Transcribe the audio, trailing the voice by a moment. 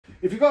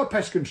If you've got a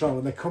pest control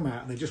and they come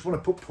out and they just want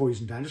to put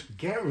poison down, just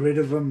get rid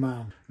of them,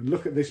 man. And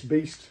look at this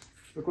beast.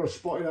 Look what I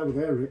spotted over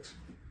there, Rix.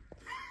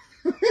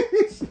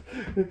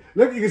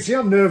 Look, you can see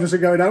I'm nervous of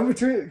going over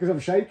to it because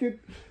I'm shaking.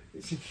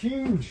 It's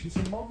huge. It's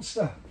a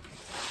monster.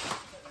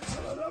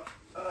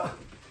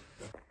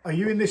 Are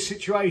you in this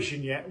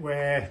situation yet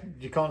where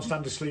you can't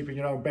stand to sleep in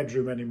your own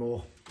bedroom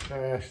anymore?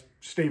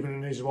 Stephen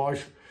and his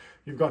wife,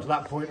 you've got to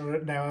that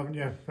point now, haven't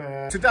you?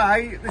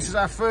 Today, this is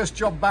our first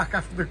job back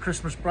after the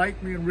Christmas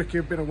break. Me and Ricky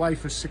have been away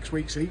for 6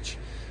 weeks each.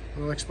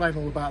 We'll explain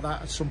all about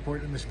that at some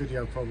point in this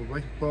video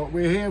probably. But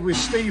we're here with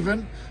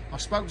Stephen. I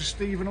spoke to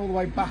Stephen all the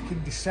way back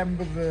in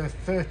December the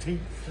 13th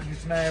and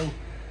it's now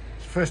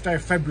first day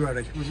of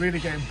February. We're really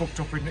getting booked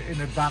up in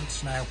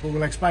advance now, but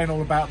we'll explain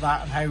all about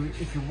that and how,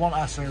 if you want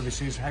our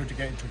services, how to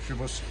get in touch with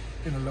us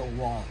in a little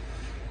while.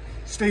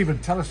 Stephen,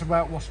 tell us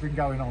about what's been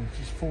going on.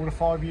 It's 4 to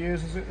 5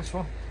 years, is it, this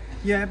one?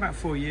 Yeah, about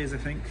 4 years, I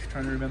think.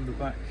 Trying to remember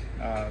back.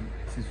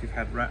 Since we've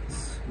had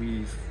rats,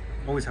 we've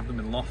always had them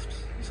in the loft.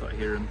 You sort of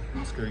hear them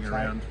scurrying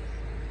around.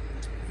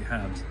 We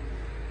had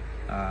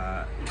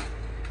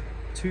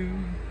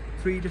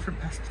 2-3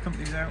 different pest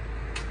companies out.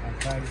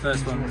 Okay. The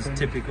first one was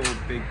typical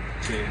big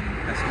chain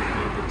pest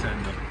company. They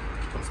turned up,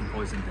 put some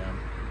poison down,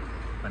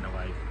 went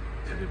away,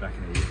 they'll be back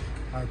in a week.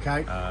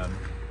 Okay.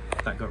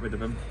 That got rid of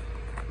them.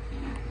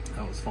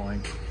 That was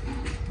fine.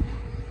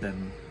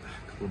 Then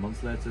a couple of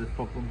months later, the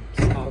problem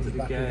started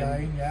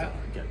again. Yeah.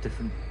 Get a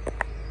different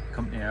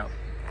company out.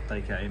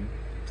 They came,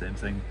 same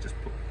thing, just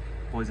put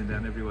poison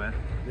down everywhere.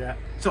 Yeah.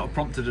 Sort of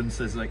prompted them,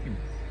 says like,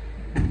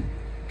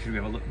 could we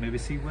have a look, maybe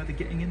see where they're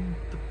getting in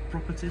the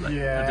property, like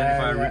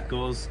identify a root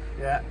cause.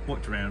 Yeah.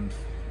 Walked around.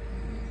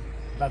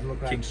 Had a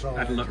look around.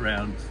 Had a look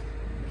around.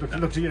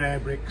 Looked at your air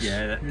bricks.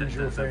 Yeah,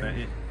 that's about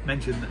it.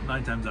 Mentioned that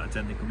 9 times out of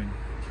 10 they come in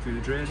through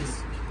the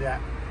drains. Yeah.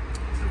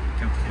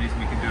 So anything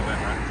we can do about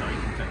that is like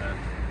you can fit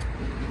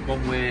a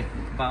one-way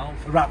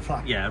valve. A rat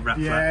flap. Yeah, a rat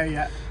flap.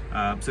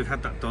 Yeah. So we've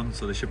had that done.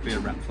 So there should be a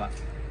rat flap.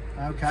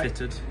 Okay.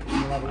 Fitted. We'll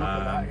have a look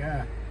at that.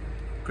 Yeah.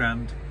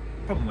 Grand.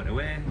 Problem went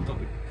away. Thought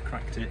we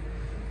cracked it.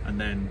 And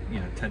then, you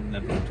know, 10,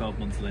 11, 12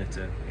 months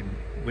later,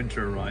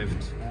 winter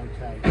arrived.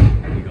 Okay.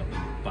 We got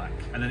them back.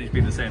 And then it's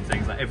been the same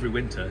things, like every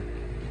winter,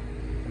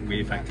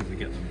 we effectively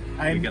get them.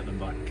 We get them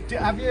back.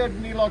 Have you had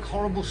any like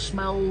horrible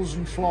smells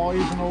and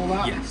flies and all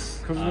that? Yes.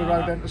 Because of the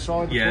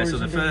rodenticide? Yeah, so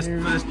the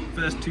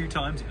first 2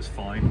 times it was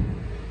fine.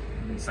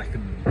 And the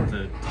second and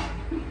third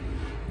time,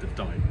 they've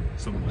died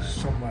somewhere.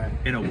 Somewhere.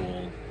 In a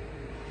wall.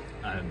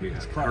 And we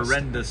had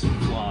horrendous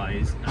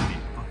flies and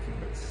it fucking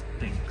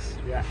stinks.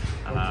 Yeah,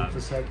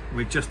 100%.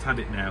 We've just had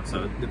it now,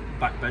 so the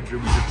back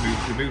bedroom,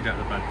 we moved out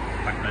of the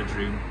back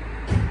bedroom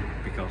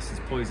because there's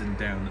poison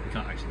down that we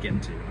can't actually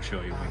get to. I'll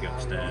show you when we go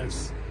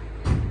upstairs.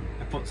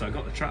 Right. So I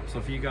got the traps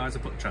off you guys, I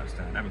put the traps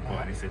down, haven't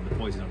caught anything. The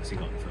poison obviously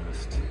got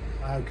first.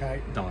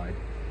 Okay. Died.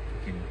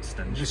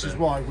 STENCH. This is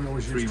why we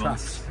always use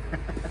traps.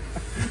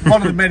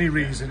 One of the many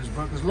reasons,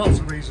 but there's lots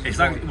of reasons.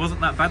 It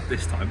wasn't that bad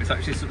this time. It's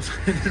actually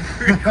subsided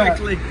very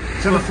quickly.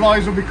 So the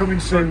flies will be coming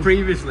soon. But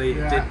previously,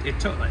 it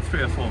took like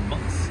 3 or 4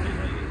 months.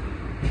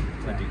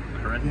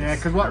 Horrendous. Yeah,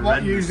 because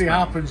what usually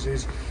happens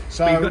is,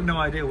 so but you've got no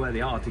idea where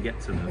they are to get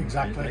to them.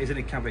 Exactly. It's in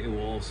a cavity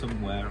wall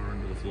somewhere or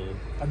under the floor.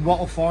 And what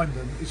will find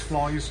them is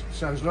flies.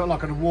 So it's not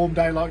like on a warm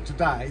day like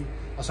today.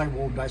 I say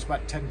warm day, it's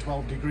about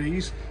 10-12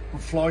 degrees,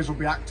 but flies will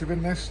be active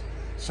in this.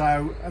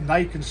 So, and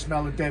they can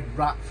smell a dead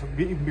rat from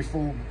even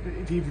before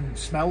it even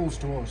smells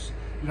to us.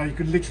 You know, you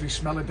can literally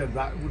smell a dead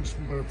rat,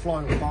 but a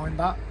fly will find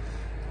that.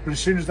 But as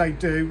soon as they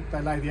do, they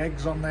lay the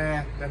eggs on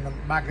there, then the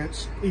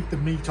maggots eat the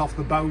meat off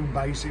the bone,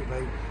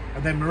 basically.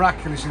 And then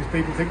miraculously,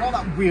 people think, oh,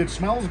 that weird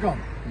smell's gone.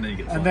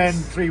 And then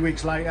 3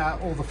 weeks later,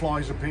 all the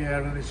flies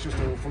appear, and it's just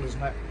awful,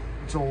 isn't it?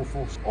 It's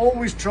awful.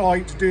 Always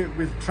try to do it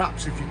with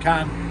traps if you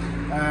can.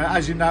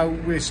 As you know,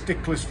 we're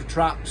sticklers for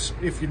traps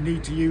if you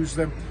need to use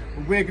them.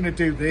 But we're going to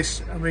do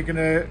this, and we're going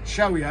to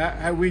show you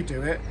how we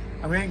do it.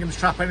 And we ain't going to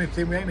trap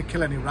anything, we ain't going to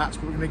kill any rats,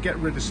 but we're going to get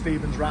rid of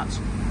Stephen's rats.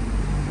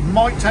 It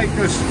might take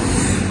us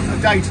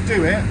a day to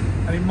do it,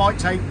 and it might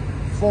take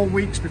 4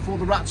 weeks before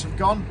the rats have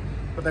gone,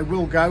 but they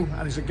will go,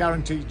 and it's a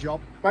guaranteed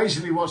job.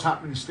 Basically what's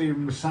happening,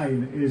 Stephen was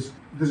saying, is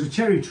there's a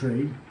cherry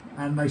tree,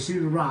 and they see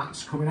the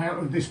rats coming out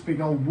of this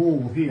big old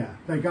wall here.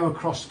 They go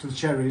across to the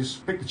cherries,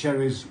 pick the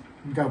cherries,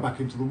 and go back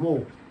into the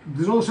wall.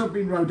 There's also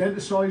been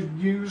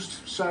rodenticide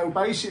used, so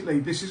basically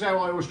this is how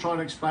I always try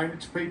and explain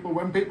it to people.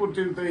 When people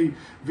do the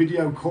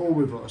video call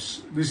with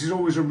us, this is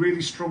always a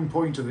really strong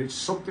point of it. It's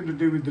something to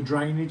do with the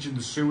drainage and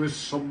the sewers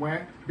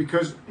somewhere,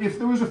 because if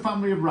there was a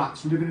family of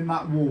rats living in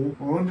that wall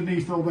or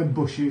underneath all them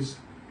bushes,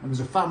 and there's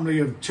a family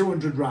of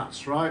 200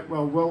 rats, right?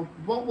 Well,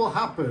 what will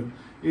happen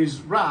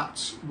is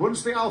rats,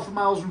 once the alpha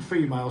males and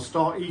females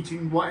start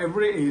eating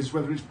whatever it is,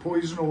 whether it's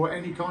poison or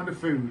any kind of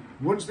food,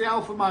 once the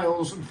alpha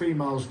males and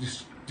females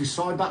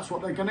decide that's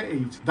what they're going to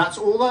eat, that's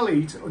all they'll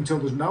eat until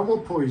there's no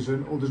more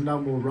poison or there's no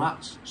more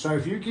rats. So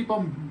if you keep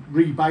on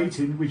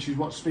rebaiting, which is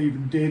what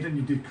Stephen did and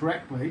you did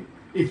correctly,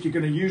 if you're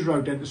going to use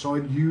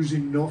rodenticide, use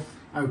enough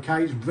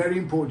Okay, it's very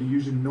important to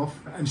use enough,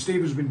 and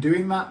Stephen's been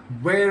doing that.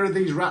 Where are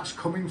these rats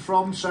coming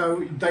from?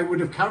 So they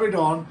would have carried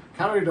on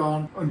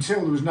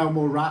until there was no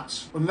more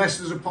rats, unless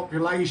there's a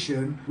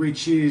population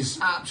which is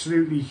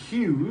absolutely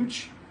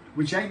huge,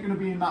 which ain't going to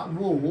be in that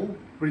wall,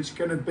 but it's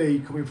going to be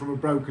coming from a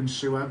broken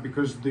sewer,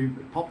 because the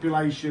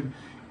population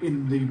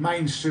in the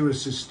main sewer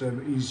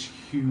system is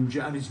huge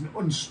and it's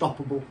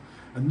unstoppable.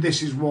 And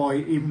this is why,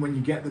 even when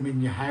you get them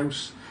in your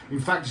house, in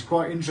fact, it's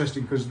quite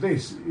interesting, because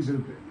this is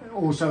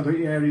also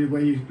the area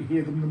where you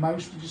hear them the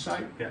most, did you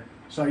say? Yeah.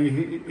 So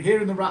you're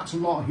hearing the rats a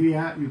lot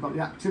here. You've got the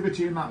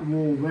activity in that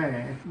wall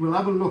there. We'll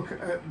have a look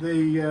at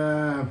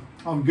the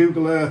on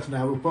Google Earth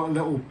now. We've got a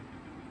little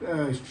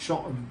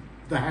shot of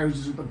the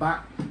houses at the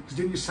back. Because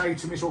didn't you say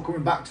to me, it's all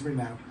coming back to me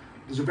now,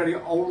 there's a very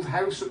old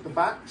house at the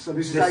back, so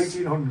this is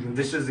 1800.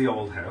 This is the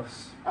old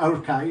house.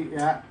 Okay,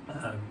 yeah.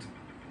 And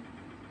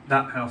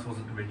that house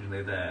wasn't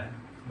originally there.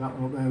 That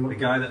one up there, look. The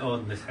guy that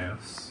owned this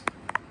house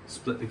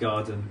split the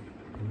garden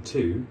in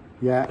two,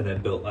 yeah, and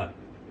then built that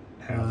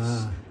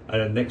house.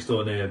 And then next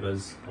door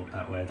neighbours up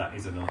that way, that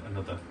is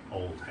another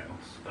old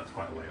house. That's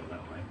quite a way up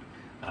that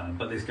way.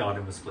 But this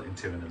garden was split in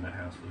two, and then that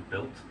house was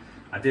built.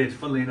 I did,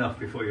 funnily enough,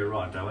 before you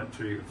arrived, I went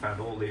through and found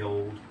all the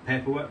old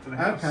paperwork for the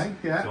house. Okay,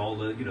 yeah. So all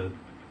the,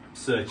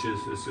 searches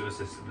for the sewer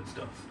system and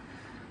stuff.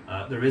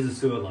 There is a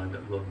sewer line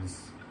that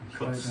runs,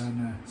 cuts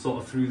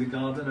sort of through the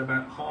garden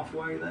about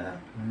halfway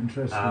there.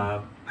 Interesting.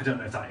 I don't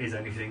know if that is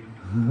anything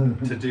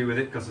to do with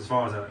it, because as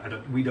far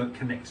as we don't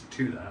connect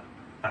to that.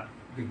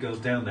 It goes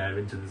down there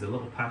into, there's a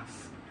little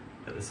path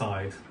at the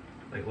side,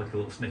 like a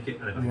little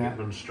snicket, and then it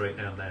runs straight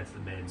down there to the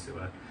main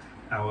sewer.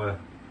 Our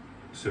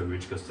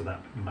sewerage goes to that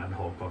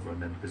manhole cover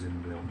and then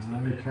presumably onto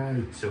the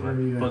main sewer.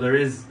 But there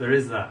is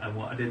that, and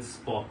what I did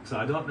spot, so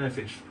I don't know if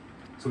it's,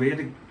 so we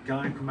had a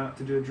guy come out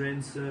to do a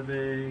drain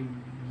survey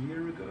a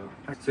year ago.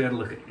 So we had a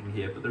look at in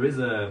here, but there's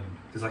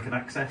like an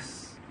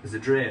access, there's a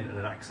drain and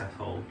an access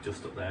hole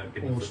just up there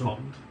beneath the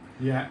pond.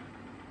 Yeah.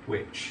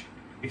 Which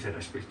he said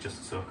it's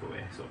just a soak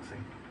away sort of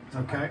thing.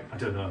 Okay. I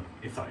don't know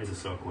if that is a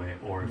soakaway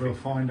or if we'll it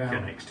find out.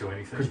 connects to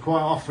anything. Because quite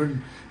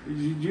often,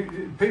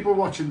 people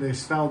watching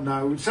this, they'll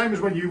know. Same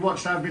as when you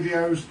watch our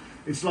videos,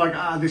 it's like,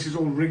 this is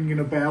all ringing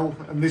a bell.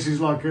 And this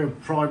is like a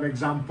prime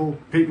example.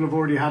 People have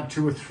already had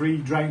 2 or 3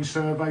 drain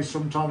surveys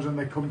sometimes when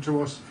they come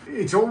to us.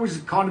 It's always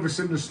kind of a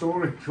similar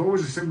story. It's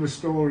always a similar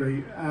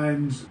story.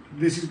 And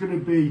this is going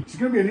to be,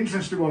 an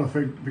interesting one, I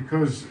think,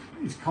 because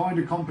it's kind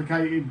of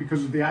complicated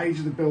because of the age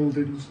of the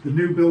buildings, the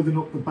new building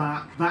up the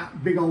back,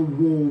 that big old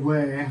wall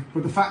there.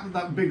 But the fact that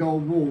that big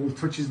old wall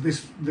touches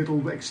this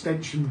little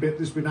extension bit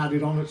that's been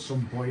added on at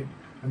some point,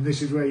 and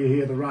this is where you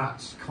hear the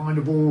rats,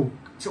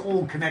 it's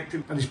all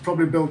connected. And it's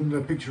probably building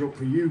a picture up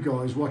for you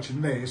guys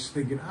watching this,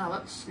 thinking,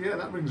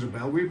 that rings a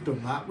bell, we've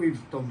done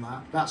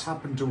that, that's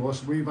happened to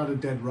us, we've had a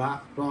dead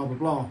rat, blah, blah,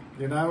 blah,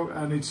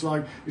 and it's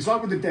like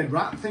with the dead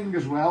rat thing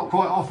as well.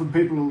 Quite often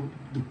people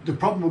the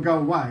problem will go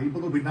away, but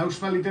there'll be no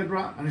smelly dead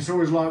rat, and it's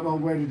always like, well,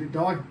 where did it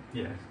die?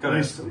 Yeah,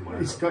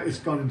 it's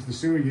gone into the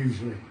sewer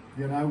usually.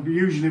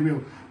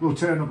 Usually we'll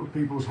turn up at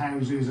people's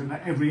houses and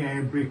every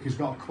air brick has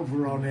got a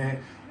cover on it.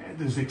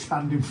 There's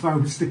expanding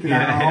foam sticking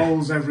out of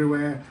holes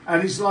everywhere,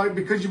 and it's like,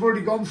 because you've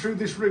already gone through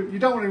this route, you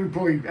don't want to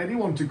employ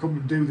anyone to come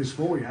and do this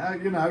for you.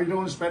 You don't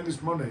want to spend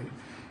this money.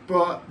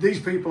 But these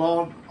people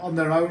aren't on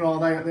their own, are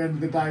they? At the end of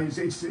the day,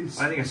 it's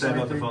I think I said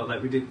about the fact,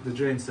 like we did the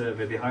drain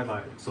survey, they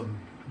highlighted some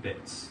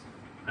bits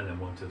and then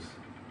wanted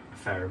a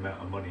fair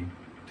amount of money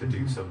to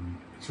do some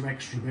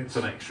extra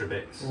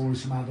bits.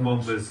 Always some add-ons.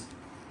 One was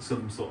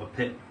some sort of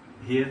pit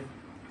here.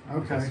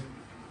 Okay.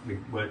 We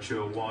weren't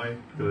sure why.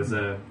 There was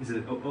up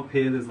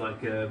here. There's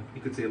like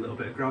you could see a little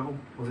bit of gravel.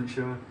 Wasn't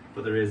sure,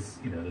 but there is.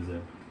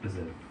 There's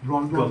a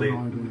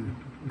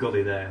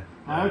gully there.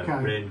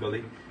 Rain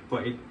gully,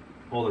 but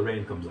all the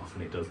rain comes off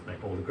and it does,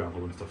 like, all the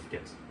gravel and stuff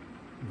gets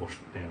washed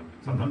down.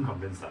 So I'm not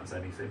convinced that's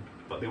anything.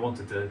 But they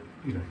wanted to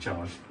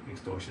charge an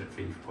extortionate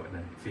fee for putting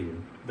a fee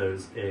in. There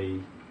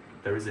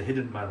is a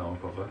hidden manhole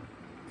cover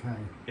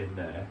in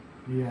there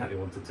that they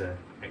wanted to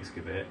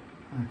excavate.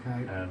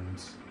 Okay. And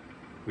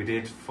we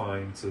did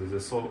find,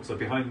 so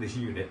behind this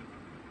unit,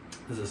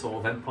 there's a sort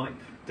of vent pipe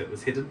that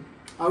was hidden.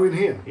 Oh, in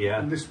here? Yeah.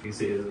 And this, you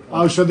see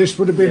it. So this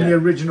would have been the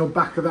original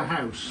back of the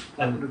house?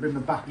 That would have been the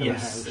back of the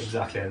house? Yes,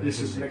 exactly. And this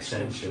is an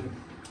extension.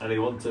 And they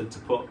wanted to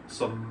put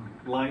some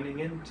lining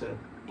in to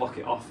block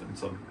it off, and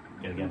some,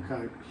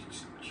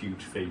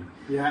 huge fee.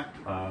 Yeah.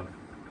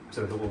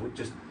 So they thought, well,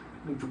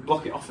 we'll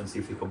block it off and see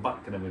if they come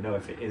back, and then we know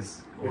if it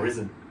is or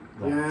isn't.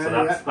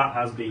 That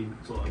has been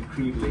sort of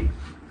crudely.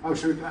 Oh,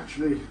 so it can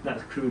actually.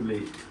 That's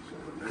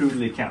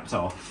crudely capped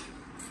off.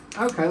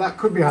 Okay, that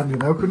could be handy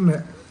though, couldn't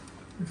it?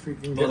 If we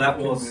can but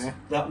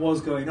that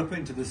was going up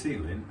into the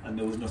ceiling, and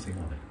there was nothing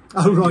on it.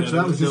 Oh right, so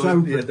that was just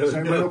open. Yeah, there was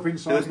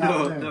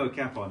no, no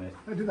cap on it.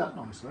 They did that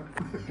nice though.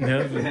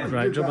 Yeah,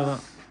 right job of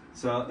that.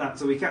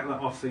 So we kept that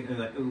off, thinking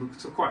that it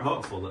was quite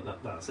hopeful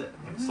that's it.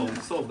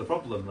 Solve the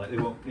problem. Like, they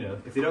won't,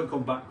 if they don't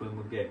come back, then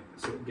we'll get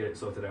it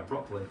sorted out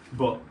properly.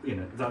 But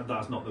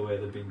that's not the way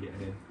they've been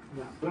getting in.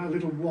 But a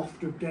little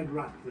waft of dead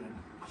rat then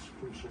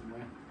from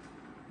somewhere.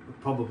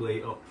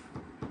 probably up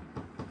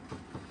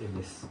in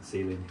this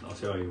ceiling. I'll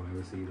show you where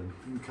we're sealing.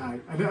 Okay.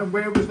 And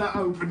where was that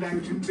opened out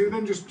into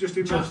then? Just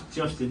in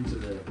just into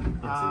the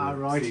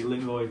right.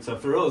 ceiling void. So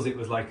for us, it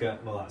was like a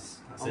that's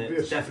it.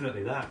 It's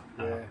definitely that.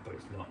 Yeah. But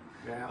it's not.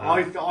 Yeah.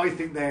 I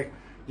think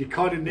you're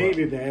kind of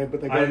nearly there,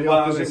 but they're going the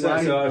opposite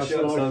way.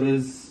 So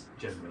there's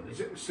generally.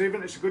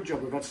 Stephen, it's a good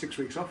job we've had 6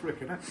 weeks off, Rick,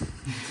 isn't it?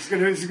 This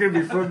is going to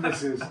be fun.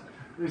 This is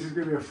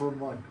going to be a fun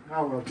one.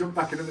 Oh well, jump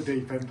back into the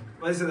deep end.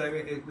 Well,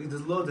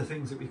 there's loads of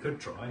things that we could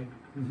try.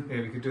 Mm-hmm.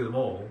 We could do them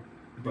all,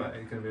 but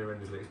it's going to be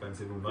horrendously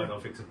expensive and might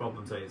not fix the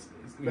problem. So it's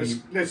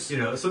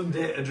some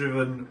data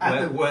driven.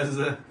 Where's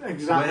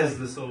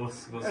the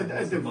source?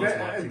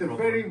 The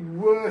very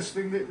worst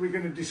thing that we're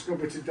going to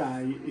discover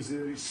today is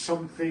that it's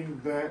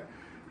something that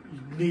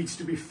needs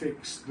to be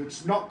fixed,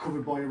 that's not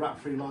covered by a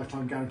rat-free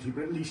lifetime guarantee,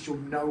 but at least you'll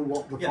know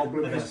what the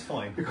problem is. That's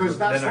fine. Because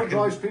that's what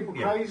drives people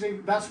crazy.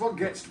 That's what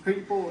gets to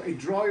people. It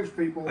drives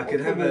people. I could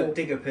have a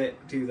digger pit,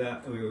 do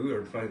that. We were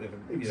afraid of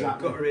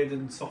gutted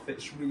and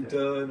soffits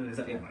redone, and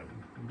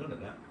none of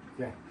that.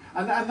 Yeah,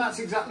 and that's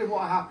exactly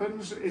what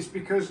happens. Is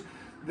because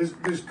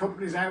there's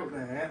companies out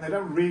there and they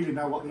don't really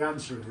know what the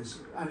answer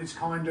is, and it's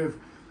kind of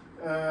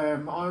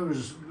I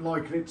was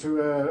likening it to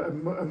a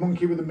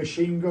monkey with a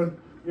machine gun.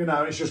 You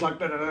know, it's just like,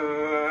 da, da,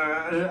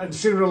 da, da, and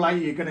sooner or later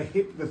you're going to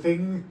hit the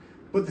thing.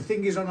 But the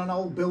thing is, on an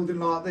old building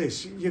like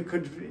this, you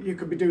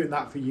could be doing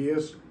that for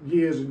years and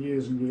years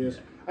and years.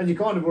 Yeah. And you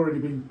kind of already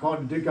been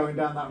going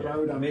down that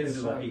road. I mean, this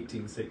is like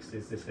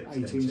 1860s, this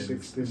extension.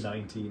 1860s.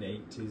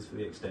 1980s for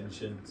the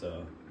extension,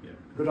 so, yeah.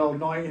 Good old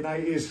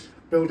 1980s.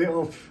 Build it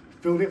up,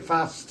 build it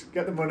fast,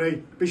 get the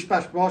money, bish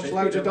bash bosh,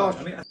 loads of dosh.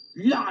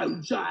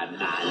 Loads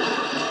of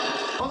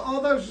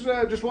Are those,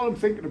 just what I'm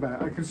thinking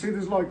about, I can see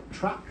there's like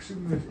tracks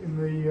in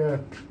the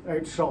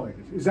outside.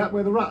 Is that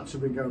where the rats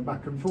have been going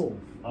back and forth,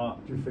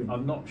 do you think?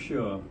 I'm not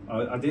sure.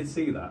 I did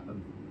see that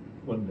and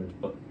wondered,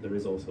 but there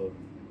is also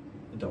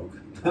a dog.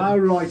 Oh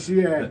right,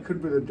 yeah,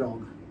 could be the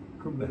dog.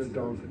 Could be the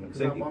dog.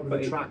 That might be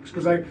the tracks,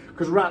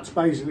 because rats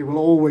basically will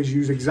always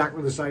use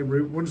exactly the same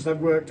route. Once they've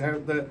worked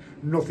out that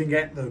nothing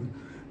ate them,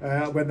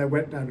 when they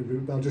went down the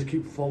route, they'll just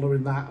keep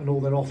following that, and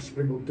all their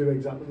offspring will do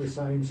exactly the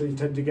same. So you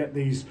tend to get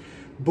these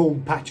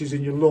bald patches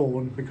in your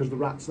lawn because the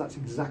rats, that's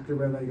exactly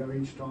where they go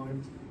each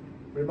time.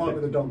 But it might be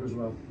the dog as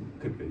well.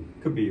 Could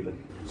be either.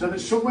 So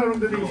there's somewhere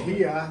underneath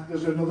here,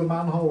 there's another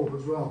manhole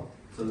as well.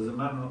 So there's a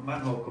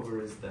manhole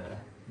cover is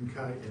there.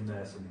 Okay. In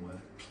there somewhere.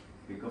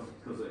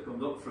 Because it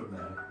comes up from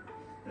there,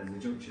 there's a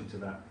junction to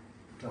that.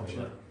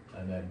 Gotcha.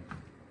 And then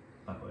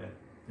that way,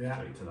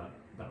 straight to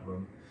that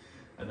room.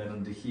 And then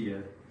under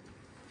here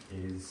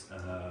is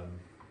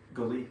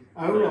gully.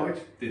 Oh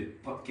right. The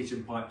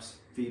kitchen pipes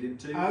feed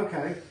into.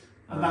 Okay.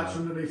 And that's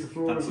underneath the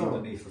floor as well? That's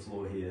underneath the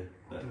floor here.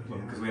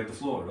 Because we had the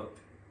floor up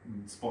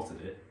and spotted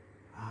it.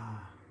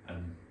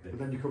 But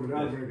then you covered it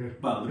over again.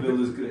 Well, the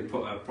builders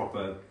put a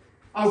proper...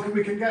 Oh,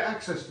 we can get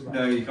access to that?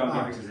 No, you can't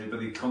get access to it, but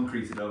they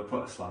concreted it,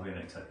 put a slab in,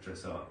 etc.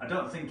 So I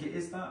don't think it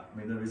is that. I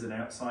mean, there is an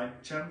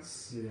outside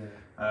chance.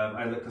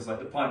 Yeah. Because like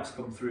the pipes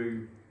come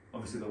through,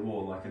 obviously the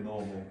wall, like a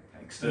normal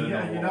external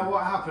wall. You know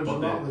what happens a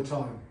lot of the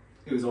time?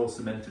 It was all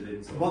cemented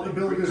in. What the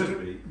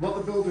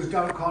builders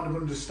don't kind of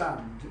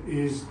understand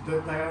is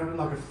that they own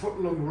like a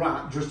foot-long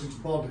rat, just its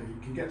body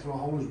can get through a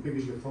hole as big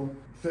as your thumb,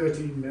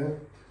 13 mil.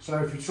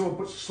 So if you sort of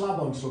put a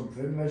slab on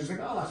something, they just think,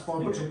 oh, that's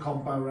fine, put some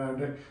compo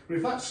around it. But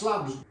if that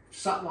slab's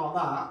sat like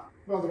that,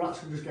 well, the rats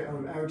can just get out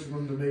and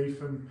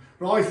underneath.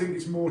 But I think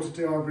it's more to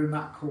do over in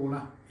that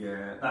corner.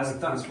 Yeah,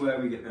 that's where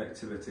we get the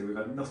activity. We've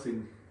had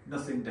nothing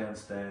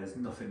downstairs,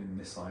 nothing in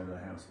this side of the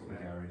house or the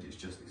garage.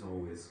 It's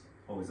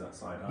always that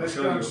side. I'll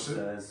show you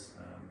upstairs.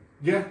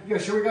 Yeah.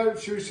 Shall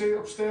we see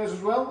upstairs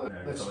as well?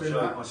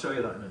 No, I'll show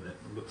you that in a bit.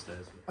 We'll go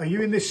upstairs. Are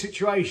you in this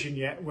situation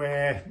yet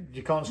where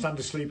you can't stand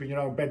to sleep in your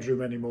own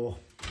bedroom anymore?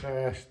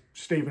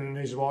 Stephen and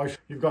his wife,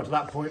 you've got to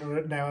that point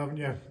now, haven't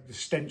you? The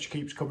stench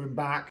keeps coming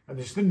back, and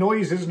it's the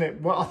noise, isn't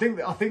it? Well, I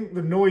think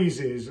the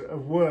noises are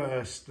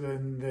worse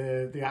than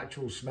the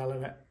actual smell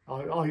in it.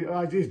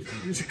 I did.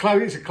 It's a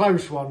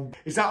close one.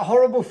 It's that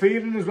horrible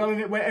feeling as well,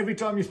 isn't it? Where every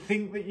time you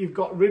think that you've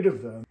got rid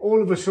of them, all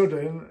of a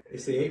sudden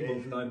it's the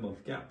 8-month,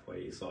 9-month gap where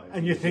you sign,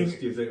 and you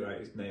think right,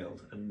 it's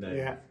nailed, and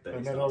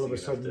then all of a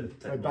sudden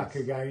they're back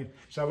again.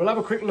 So we'll have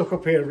a quick look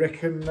up here,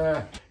 Rick, and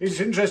it's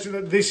interesting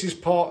that this is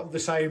part of the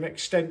same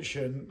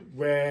extension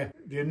where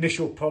the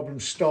initial problem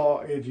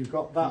started. You've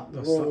got that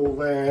wall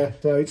there,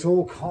 so it's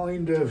all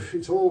kind of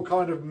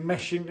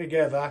meshing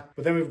together.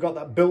 But then we've got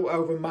that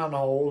built-over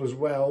manhole as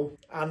well,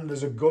 and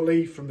there's a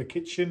gully from the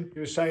kitchen,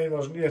 you were saying,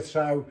 wasn't you?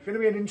 So it's going to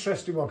be an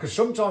interesting one, because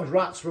sometimes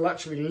rats will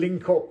actually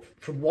link up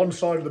from one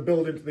side of the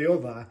building to the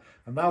other,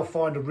 and they'll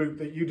find a route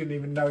that you didn't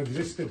even know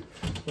existed.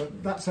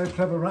 But that's how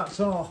clever rats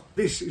are.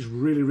 This is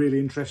really, really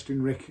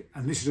interesting, Rick,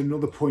 and this is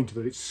another point of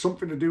it. It's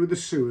something to do with the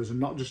sewers and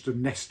not just a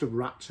nest of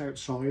rats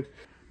outside.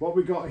 What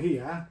we got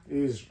here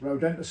is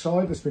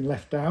rodenticide that's been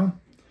left down.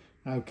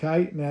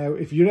 Okay, now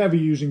if you're ever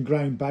using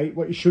grain bait,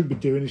 what you should be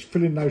doing is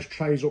filling those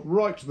trays up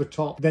right to the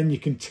top. Then you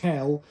can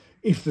tell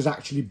if there's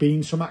actually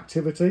been some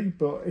activity.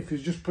 But if you're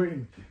just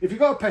putting, if you've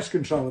got a pest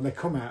control and they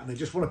come out and they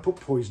just want to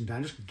put poison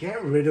down, just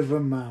get rid of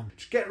them, man.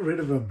 Just get rid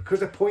of them, because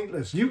they're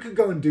pointless. You can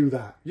go and do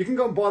that. You can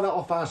go and buy that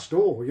off our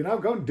store, you know,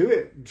 go and do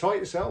it and try it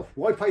yourself.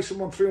 Why pay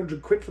someone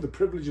 300 quid for the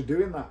privilege of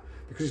doing that?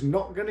 Because it's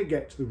not going to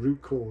get to the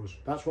root cause.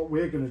 That's what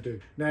we're going to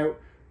do. Now,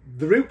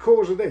 the root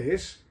cause of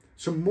this,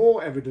 some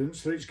more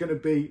evidence that it's going to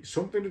be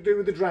something to do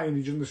with the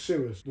drainage and the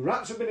sewers. The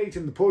rats have been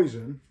eating the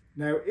poison.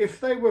 Now, if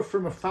they were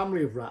from a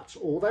family of rats,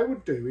 all they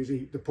would do is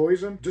eat the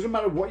poison. Doesn't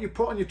matter what you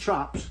put on your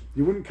traps,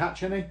 you wouldn't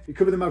catch any. It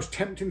could be the most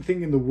tempting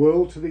thing in the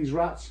world to these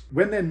rats.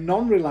 When they're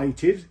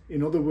non-related,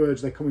 in other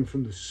words, they're coming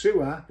from the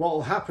sewer, what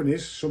will happen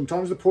is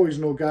sometimes the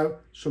poison will go,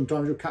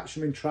 sometimes you'll catch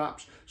them in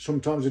traps,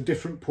 sometimes a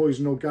different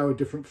poison will go, a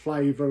different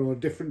flavour or a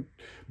different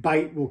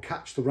bait will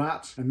catch the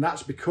rats, and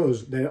that's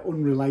because they're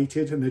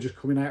unrelated and they're just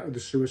coming out of the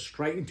sewer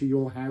straight into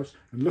your house.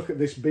 And look at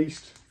this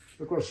beast.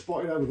 Look what I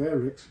spotted over there,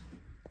 Rix.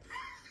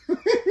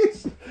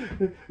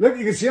 Look,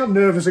 you can see I'm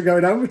nervous of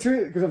going over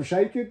to it because I'm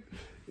shaking.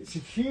 It's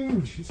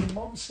huge, it's a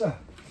monster.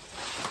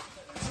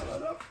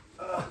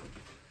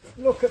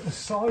 Look at the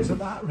size of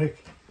that,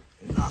 Rick.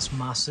 That's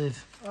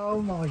massive.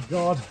 Oh my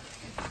God.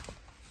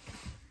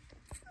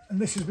 And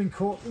this has been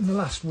caught in the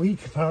last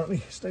week,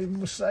 apparently, Stephen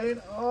was saying.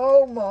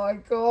 Oh my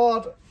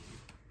God.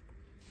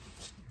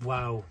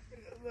 Wow.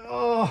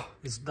 Oh.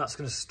 That's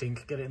going to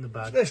stink. Get it in the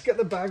bag. Let's get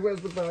the bag. Where's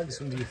the bag? It's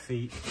under your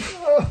feet.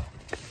 Oh.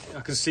 I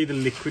can see the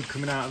liquid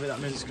coming out of it. That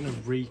means it's going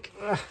to reek.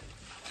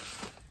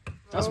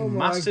 That's Oh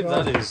massive,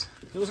 God. that is.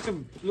 It looks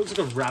like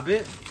a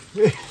rabbit.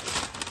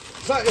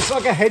 It's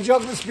like a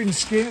hedgehog that's been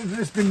skinned,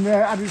 that's been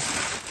had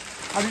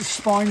its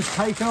spines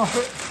taken off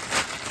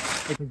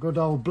it. The good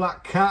old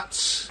black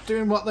cats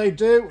doing what they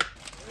do.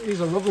 He's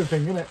a lovely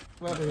thing, isn't it?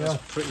 Bloody hell.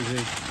 That's pretty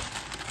big.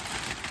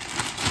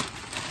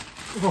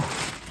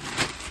 Oh.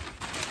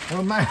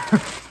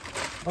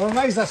 I'm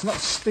amazed that's not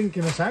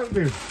stinking us out,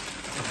 dude.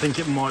 I think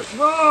it might.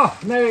 Oh,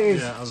 there it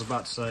is. Yeah, I was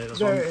about to say. That's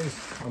There why it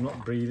is. I'm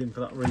not breathing for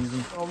that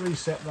reason. I'll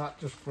reset that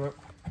just for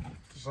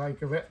the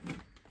sake of it.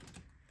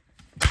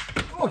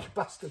 Oh, you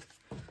bastard.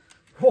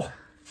 Oh.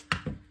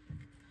 I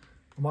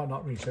might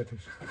not reset it.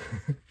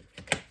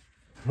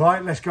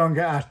 Right, let's go and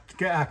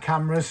get our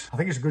cameras. I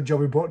think it's a good job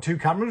we brought 2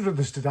 cameras with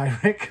us today,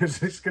 Rick,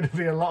 because it's going to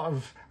be a lot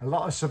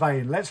of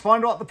surveying. Let's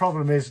find out what the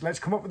problem is. Let's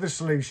come up with a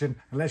solution,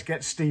 and let's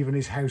get Stephen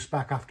his house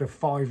back after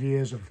 5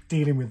 years of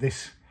dealing with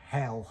this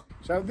hell.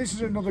 So this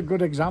is another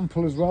good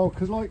example as well,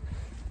 because like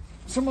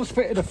someone's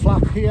fitted a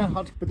flap here,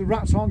 but the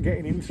rats aren't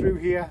getting in through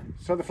here,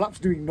 so the flap's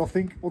doing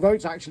nothing. Although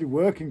it's actually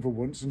working for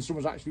once and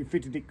someone's actually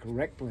fitted it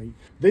correctly,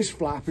 this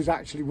flap is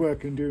actually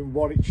working and doing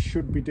what it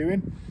should be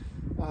doing.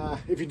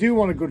 If you do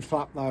want a good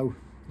flap though,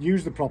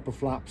 use the proper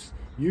flaps.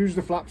 Use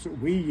the flaps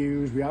that we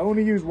use. We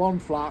only use 1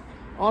 flap.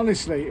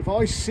 Honestly, if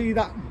I see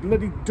that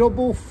bloody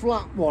double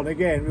flap one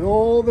again with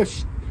all the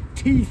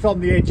teeth on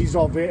the edges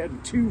of it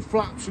and 2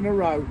 flaps in a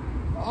row,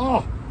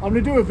 oh, I'm going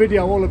to do a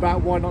video all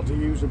about why not to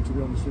use them, to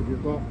be honest with you.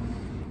 But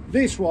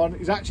this one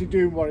is actually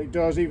doing what it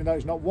does, even though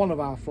it's not one of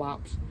our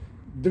flaps.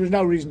 There was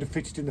no reason to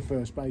fit it in the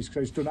first place,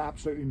 because it's done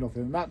absolutely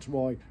nothing. And that's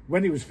why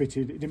when it was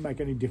fitted, it didn't make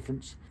any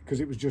difference,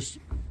 because it was just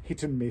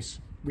hit and miss.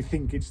 We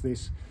think it's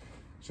this.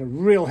 It's a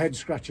real head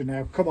scratcher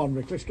now. Come on,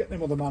 Rick, let's get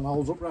them other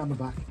manholes up round the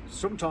back.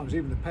 Sometimes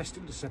even the pest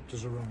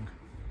interceptors are wrong.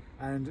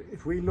 And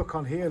if we look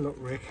on here, look,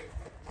 Rick,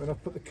 when I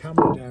put the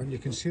camera down, you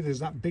can see there's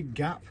that big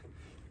gap.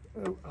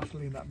 Oh, I'll have to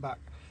lean that back.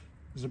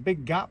 There's a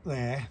big gap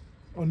there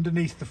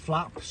underneath the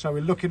flap, so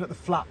we're looking at the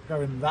flap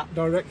going that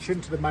direction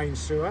to the main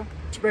sewer.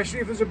 Especially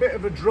if there's a bit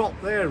of a drop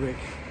there, Rick,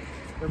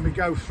 when we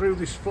go through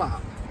this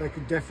flap, they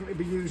could definitely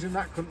be using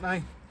that, couldn't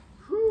they?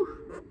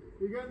 Whew.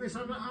 You getting this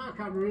on our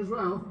camera as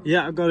well?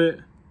 Yeah, I've got it.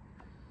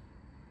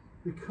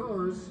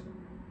 Because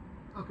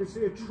I can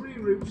see a tree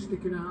root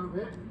sticking out of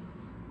it,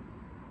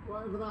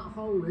 whatever that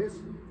hole is.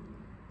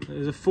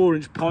 There's a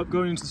 4-inch pipe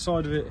going into the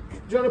side of it.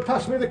 Do you want to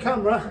pass me the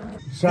camera?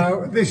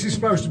 So this is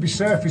supposed to be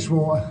surface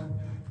water.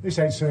 This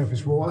ain't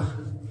surface water,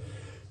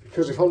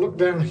 because if I look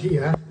down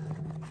here,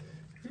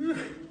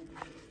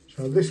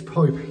 so this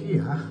pipe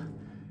here,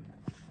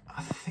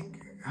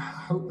 I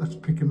hope that's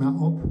picking that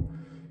up.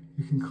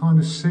 You can kind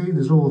of see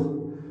there's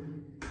all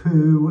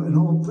poo, and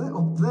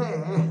up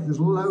there there's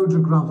loads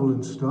of gravel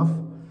and stuff.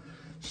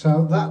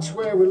 So that's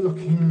where we're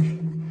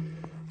looking.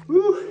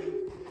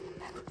 Woo,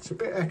 it's a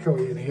bit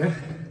echoey in here.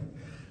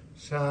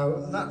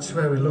 So that's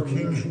where we're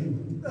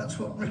looking. That's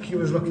what Ricky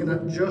was looking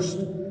at just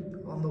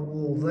on the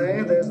wall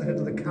there. There's the head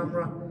of the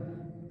camera.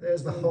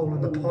 There's the hole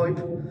in the pipe.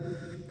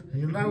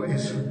 And you'll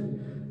notice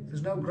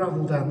there's no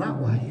gravel down that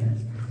way.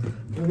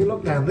 When we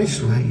look down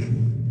this way,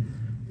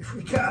 if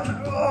we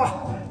can,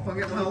 if I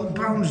get my old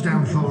bones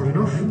down far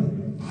enough,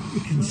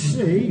 you can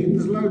see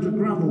there's loads of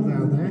gravel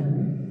down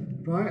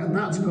there, right? And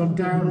that's gone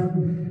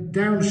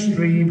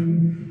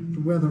downstream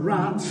from where the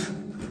rats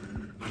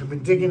have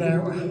been digging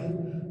out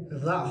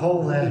of that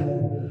hole there.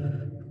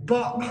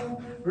 But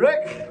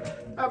Rick,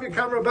 have your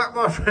camera back,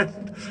 my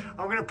friend.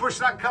 I'm going to push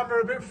that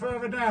camera a bit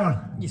further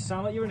down. You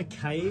sound like you're in a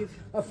cave.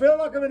 I feel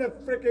like I'm in a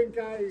freaking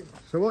cave.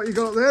 So what you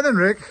got there then,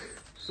 Rick?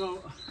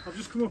 So I've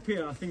just come up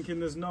here thinking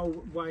there's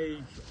no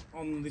way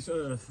on this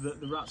earth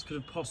that the rats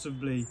could have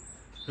possibly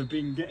have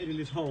been getting in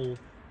this hole.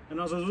 And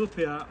as I was up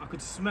here, I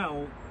could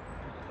smell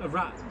a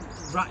rat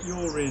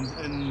urine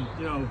and,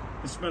 you know,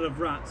 the smell of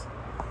rats.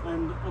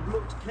 And I've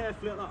looked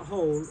carefully at that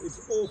hole.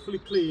 It's awfully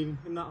clean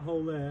in that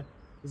hole there.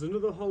 There's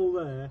another hole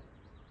there.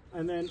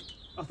 And then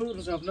I thought to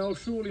myself, no,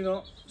 surely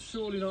not,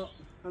 surely not.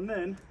 And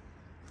then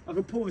I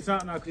could pull this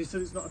out now because he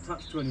said it's not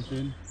attached to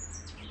anything,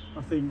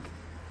 I think.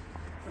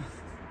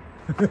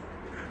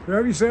 You're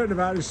only certain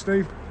about this,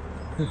 Steve.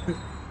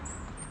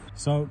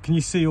 So, can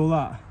you see all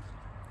that?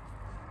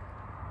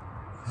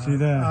 See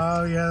there?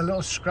 Oh yeah,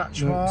 little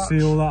scratch marks.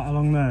 See all that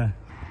along there?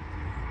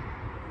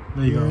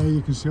 There you go. Yeah,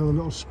 you can see all the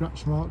little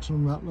scratch marks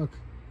on that, look.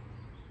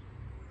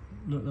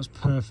 Look, that's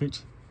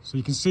perfect. So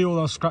you can see all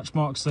those scratch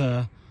marks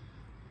there.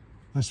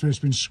 That's where it's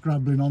been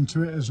scrabbling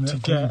onto it, isn't it? To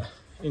get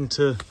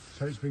into...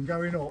 So it's been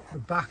going up the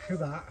back of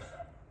that.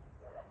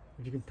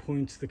 If you can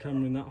point the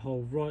camera in that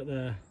hole right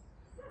there.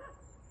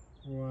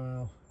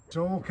 Wow. It's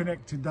all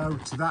connected though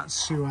to that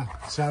sewer.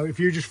 So if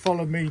you just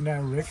follow me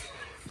now, Rick.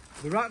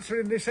 The rats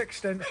are in this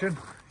extension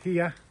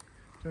here.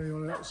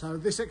 So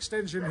this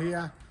extension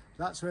here,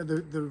 that's where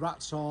the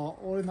rats are,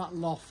 all in that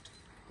loft,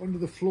 under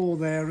the floor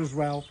there as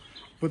well.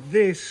 But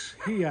this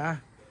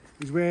here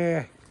is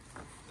where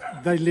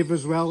they live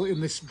as well,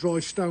 in this dry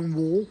stone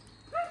wall.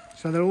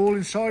 So they're all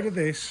inside of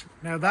this.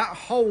 Now that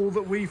hole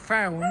that we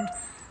found,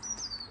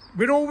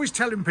 we're always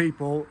telling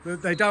people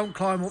that they don't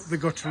climb up the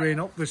guttering,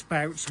 up the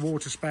spouts,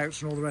 water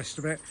spouts and all the rest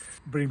of it.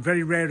 But in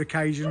very rare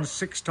occasions,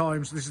 6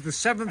 times. This is the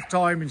 7th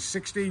time in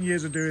 16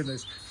 years of doing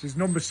this. This is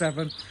number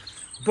 7.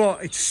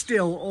 But it's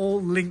still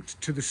all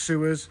linked to the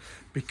sewers,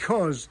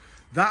 because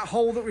that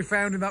hole that we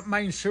found in that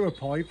main sewer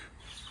pipe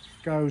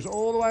goes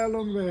all the way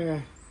along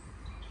there,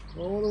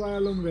 all the way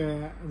along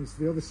there, and it's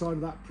the other side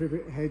of that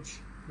privet hedge,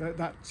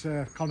 that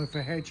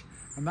conifer hedge,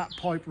 and that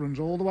pipe runs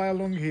all the way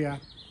along here,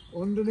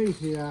 underneath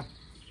here,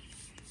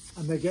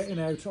 and they're getting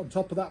out on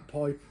top of that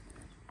pipe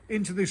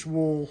into this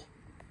wall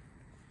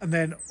and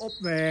then up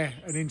there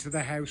and into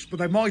the house. But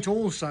they might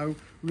also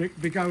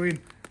be going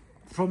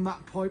from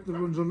that pipe that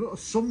runs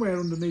somewhere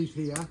underneath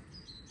here,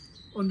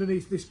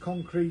 underneath this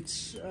concrete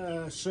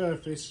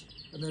surface,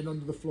 and then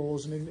under the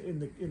floors and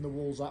in the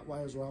walls that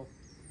way as well.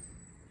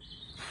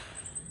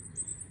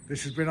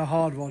 This has been a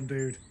hard one,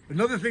 dude.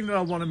 Another thing that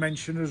I want to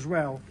mention as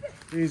well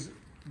is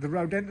the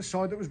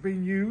rodenticide that was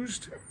being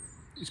used.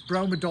 It's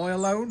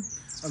bromadiolone.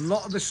 A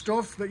lot of the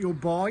stuff that you'll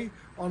buy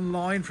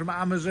online from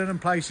Amazon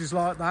and places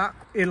like that,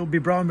 it'll be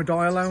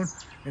bromadiolone.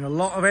 In a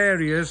lot of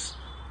areas,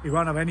 it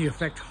won't have any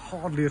effect,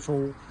 hardly at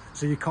all.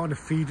 So you're kind of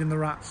feeding the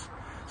rats.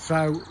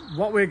 So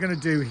what we're going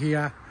to do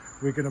here,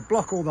 we're going to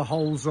block all the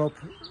holes up.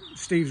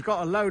 Steve's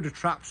got a load of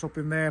traps up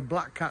in there,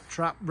 black cat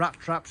trap, rat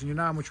traps, and you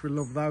know how much we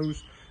love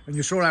those. And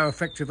you saw how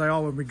effective they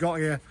are when we got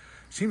here.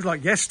 Seems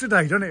like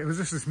yesterday, doesn't it? It was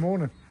just this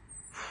morning.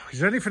 Is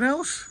there anything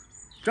else?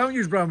 Don't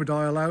use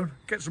bromadiolone.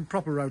 Get some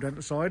proper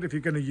rodenticide if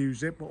you're going to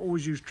use it, but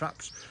always use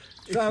traps.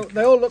 So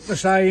they all look the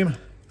same,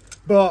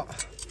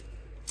 but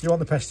you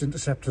want the Pest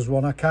Interceptors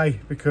one, okay?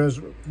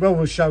 Because, well,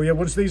 we'll show you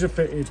once these are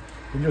fitted,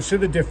 and you'll see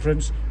the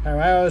difference, how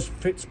ours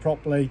fits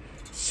properly,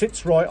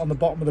 sits right on the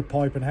bottom of the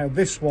pipe, and how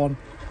this one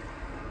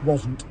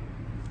wasn't.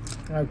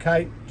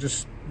 Okay,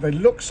 just they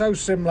look so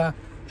similar.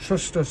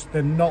 Trust us,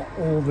 they're not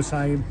all the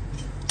same.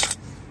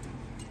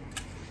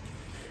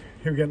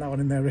 Who get that one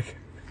in there, Rick?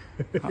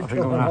 I think I'm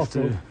gonna have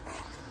to.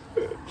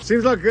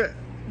 Seems like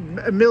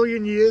a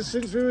million years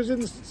since we was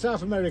in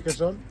South America,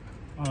 son.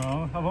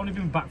 Oh, I've only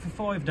been back for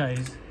 5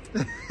 days.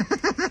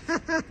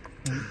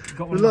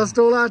 We lost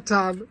all our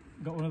time.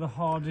 Got one of the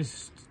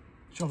hardest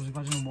jobs we've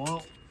had in a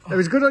while. It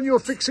was good on your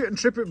Fix It and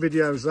Trip It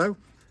videos though.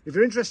 If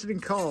you're interested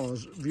in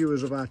cars,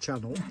 viewers of our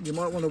channel, you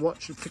might want to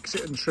watch Fix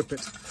It and Trip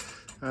It.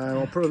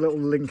 I'll put a little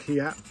link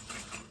here,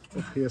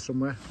 up here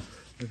somewhere,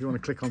 if you want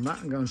to click on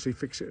that and go and see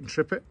Fix It and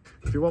Trip It.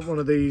 If you want one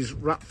of these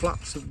rat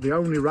flaps, the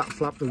only rat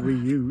flap that we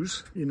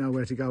use, you know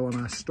where to go on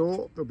our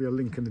store. There'll be a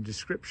link in the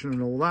description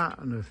and all that,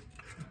 and a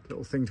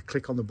little thing to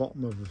click on the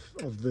bottom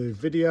of the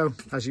video.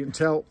 As you can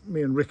tell,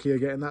 me and Ricky are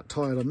getting that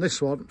tired on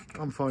this one.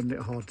 I'm finding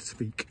it hard to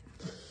speak.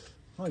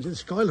 Oh, the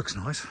sky looks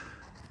nice.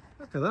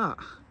 Look at that.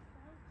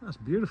 That's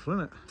beautiful,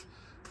 isn't it?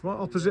 Right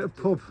opposite a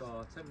pub.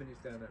 10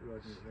 minutes down that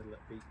road in the middle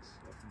at Beaks,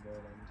 Western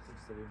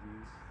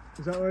views.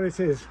 Is that where it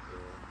is? Yeah.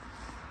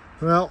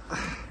 Well,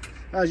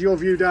 how's your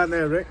view down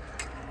there, Rick?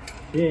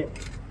 Yeah.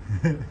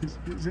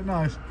 Is it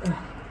nice?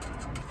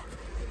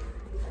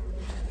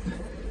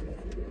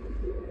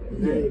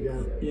 There you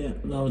go. Yeah,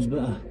 loads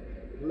better.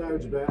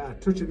 Loads better.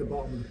 Touching the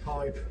bottom of the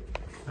pipe.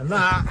 And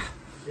that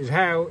is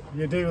how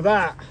you do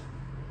that.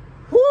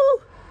 Woo!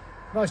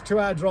 Nice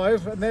 2-hour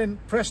drive, and then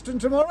Preston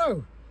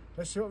tomorrow.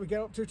 Let's see what we get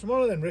up to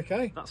tomorrow then, Rick,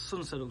 eh? That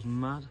sunset looks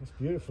mad. It's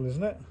beautiful,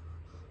 isn't it?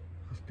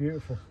 It's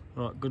beautiful.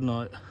 Right, good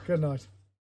night. Good night.